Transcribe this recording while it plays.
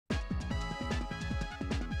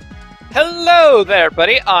Hello there,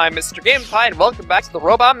 buddy. I'm Mr. GamePie, and welcome back to the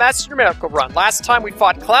Robot Master Numerical Run. Last time we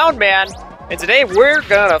fought Clown Man, and today we're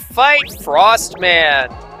gonna fight Frost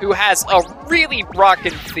Man, who has a really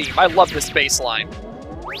rockin' theme. I love this bass line.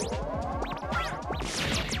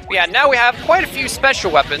 Yeah, now we have quite a few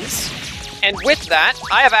special weapons, and with that,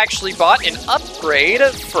 I have actually bought an upgrade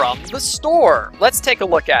from the store. Let's take a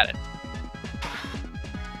look at it.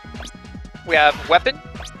 We have weapon,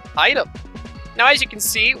 item. Now, as you can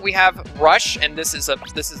see, we have Rush, and this is a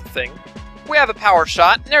thing. We have a power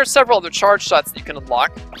shot, and there are several other charge shots that you can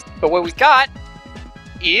unlock. But what we got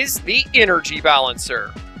is the energy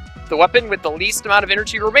balancer. The weapon with the least amount of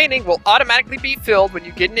energy remaining will automatically be filled when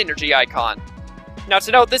you get an energy icon. Now,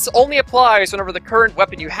 to note, this only applies whenever the current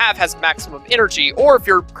weapon you have has maximum energy, or if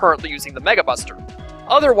you're currently using the Mega Buster.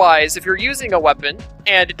 Otherwise, if you're using a weapon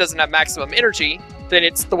and it doesn't have maximum energy, then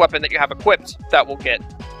it's the weapon that you have equipped that will get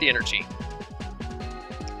the energy.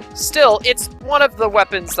 Still, it's one of the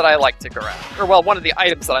weapons that I like to grab. Or, well, one of the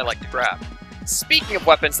items that I like to grab. Speaking of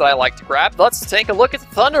weapons that I like to grab, let's take a look at the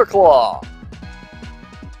Thunderclaw.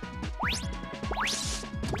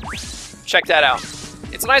 Check that out.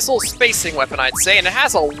 It's a nice little spacing weapon, I'd say, and it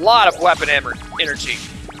has a lot of weapon energy.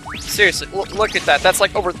 Seriously, look at that. That's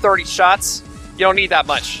like over 30 shots. You don't need that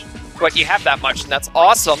much. But you have that much, and that's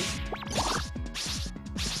awesome.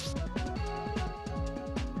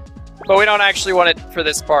 But we don't actually want it for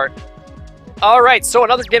this part. Alright, so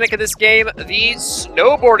another gimmick of this game, the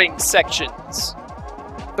snowboarding sections.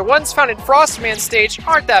 The ones found in Frost Man stage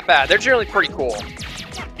aren't that bad. They're generally pretty cool.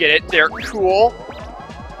 Get it? They're cool.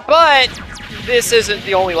 But this isn't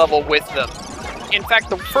the only level with them. In fact,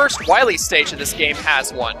 the first Wily stage of this game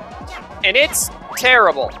has one. And it's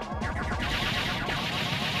terrible.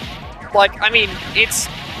 Like, I mean, it's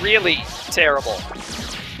really terrible.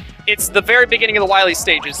 It's the very beginning of the Wily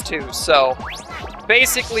stages, too, so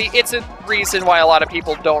basically, it's a reason why a lot of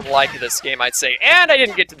people don't like this game, I'd say. And I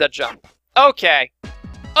didn't get to the jump. Okay.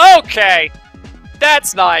 Okay!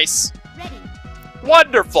 That's nice. Ready.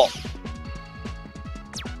 Wonderful!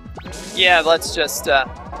 Yeah, let's just,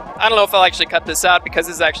 I don't know if I'll actually cut this out, because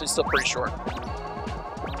this is actually still pretty short.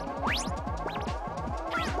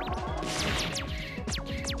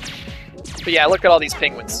 But yeah, look at all these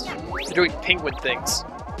penguins. They're doing penguin things.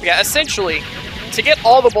 Yeah, essentially, to get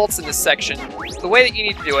all the bolts in this section, the way that you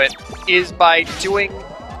need to do it is by doing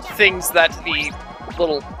things that the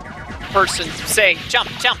little person saying, jump,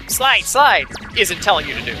 jump, slide, slide, isn't telling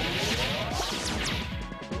you to do.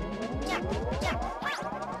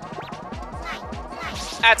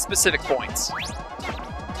 At specific points.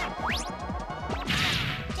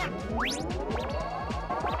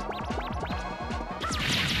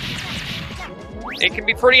 It can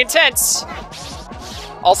be pretty intense.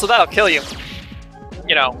 Also, that'll kill you.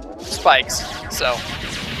 You know, spikes. So,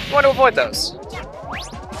 you want to avoid those.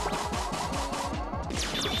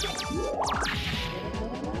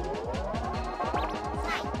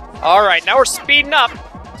 Alright, now we're speeding up.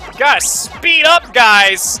 Gotta speed up,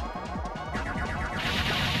 guys!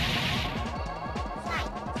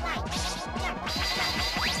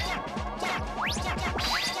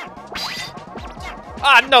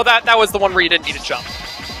 Ah, no, that was the one where you didn't need to jump.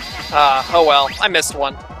 Oh well, I missed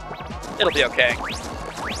one. It'll be okay.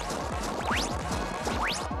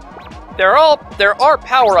 There are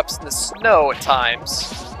power-ups in the snow at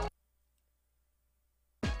times.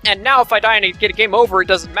 And now if I die and get a game over, it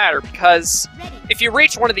doesn't matter, because if you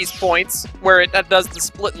reach one of these points where it does the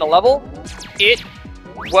split in the level,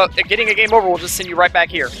 getting a game over will just send you right back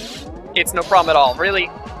here. It's no problem at all. Really,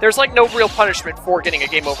 there's like no real punishment for getting a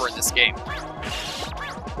game over in this game.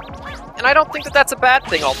 And I don't think that that's a bad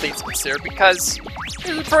thing, all things considered, because it's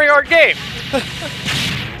a pretty hard game.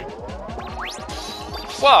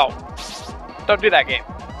 Whoa. Don't do that game.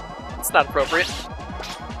 It's not appropriate.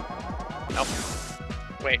 Nope.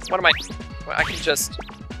 Wait, what am I... I can just...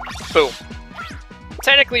 Boom.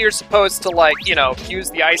 Technically, you're supposed to, like, you know,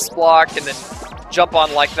 use the ice block and then jump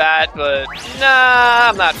on like that, but... Nah,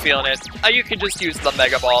 I'm not feeling it. You can just use the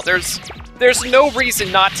Mega Ball. There's no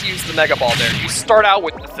reason not to use the Mega Ball there. You start out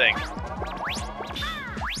with the thing.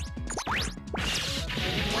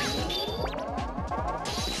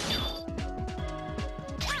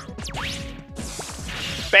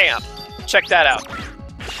 Bam! Check that out.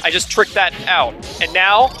 I just tricked that out. And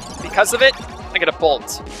now, because of it, I get a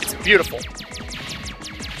bolt. It's beautiful.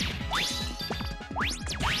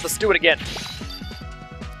 Let's do it again.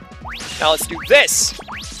 Now let's do this!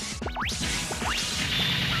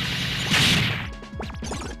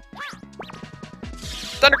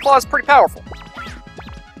 Thunderclaw is pretty powerful.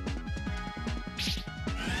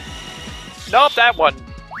 Nope, that wasn't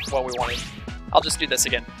what we wanted. I'll just do this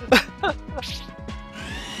again.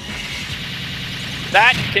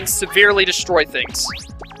 That can severely destroy things.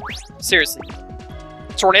 Seriously.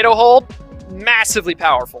 Tornado Hold, massively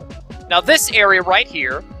powerful. Now this area right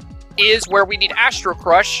here is where we need Astro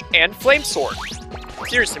Crush and Flame Sword.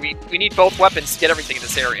 Seriously, we need both weapons to get everything in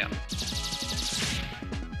this area.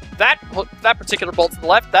 That particular bolt to the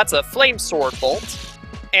left, that's a Flame Sword bolt.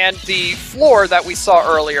 And the floor that we saw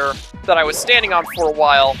earlier, that I was standing on for a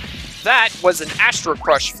while, that was an Astro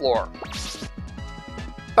Crush floor.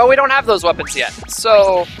 But we don't have those weapons yet,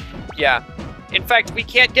 so yeah. In fact, we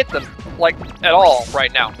can't get them, like, at all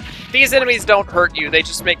right now. These enemies don't hurt you, they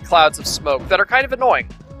just make clouds of smoke that are kind of annoying.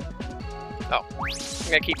 Oh, I'm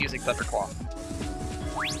gonna keep using Thunderclaw.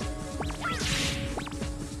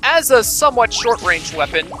 As a somewhat short-range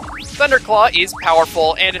weapon, Thunderclaw is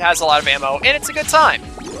powerful, and it has a lot of ammo, and it's a good time.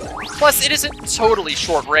 Plus, it isn't totally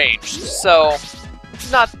short-ranged, so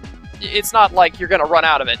it's not like you're gonna run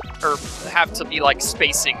out of it, or have to be, like,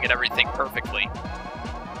 spacing and everything perfectly.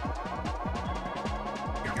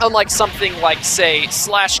 Unlike something like, say,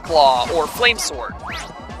 Slash Claw or Flame Sword.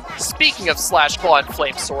 Speaking of Slash Claw and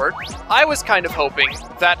Flame Sword, I was kind of hoping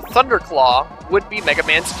that Thunderclaw would be Mega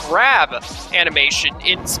Man's grab animation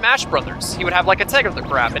in Smash Brothers. He would have, like, a technical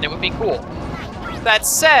grab, and it would be cool. That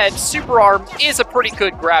said, Super Arm is a pretty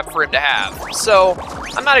good grab for him to have, so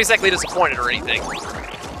I'm not exactly disappointed or anything.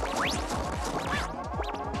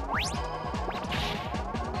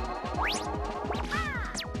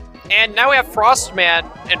 And now we have Frost Man,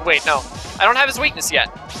 and wait, no, I don't have his weakness yet.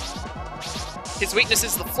 His weakness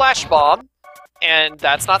is the Flash Bomb, and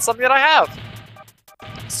that's not something that I have.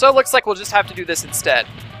 So it looks like we'll just have to do this instead.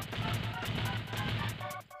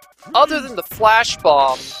 Other than the Flash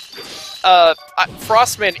Bomb,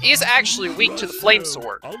 Frostman is actually weak to the Flame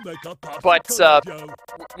Sword, but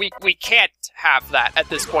we can't have that at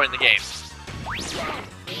this point in the game.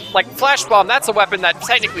 Like, Flash Bomb, that's a weapon that,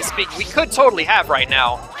 technically speaking, we could totally have right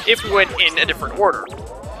now, if we went in a different order.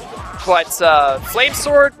 But, Flame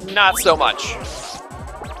Sword, not so much.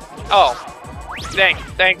 Oh.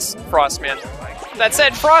 Thanks, Frostman. That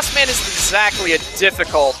said, Frostman isn't exactly a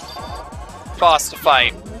difficult boss to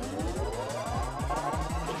fight.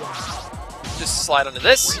 Just slide onto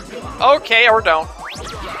this. Okay, or don't.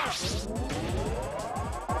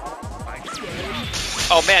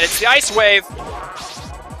 Oh man, it's the Ice Wave!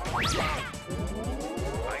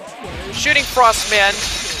 Shooting Frostman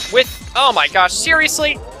with... Oh my gosh,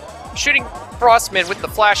 seriously? Shooting Frostman with the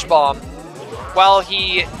Flash Bomb while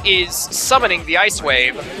he is summoning the Ice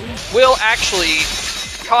Wave will actually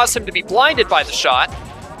cause him to be blinded by the shot.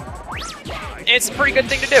 And it's a pretty good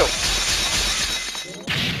thing to do.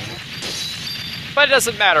 But it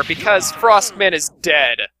doesn't matter because Frostman is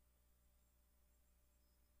dead.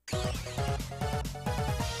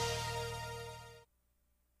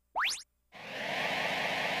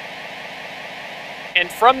 And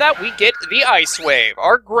from that, we get the Ice Wave,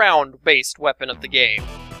 our ground-based weapon of the game.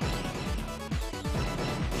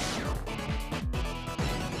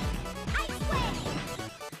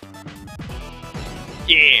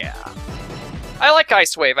 Yeah. I like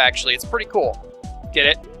Ice Wave, actually. It's pretty cool. Get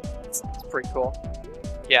it? It's pretty cool.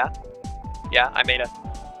 Yeah. Yeah, I made a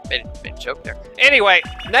joke there. Anyway,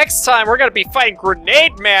 next time we're gonna be fighting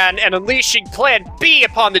Grenade Man and unleashing Plan B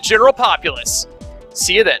upon the general populace.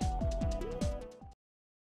 See you then.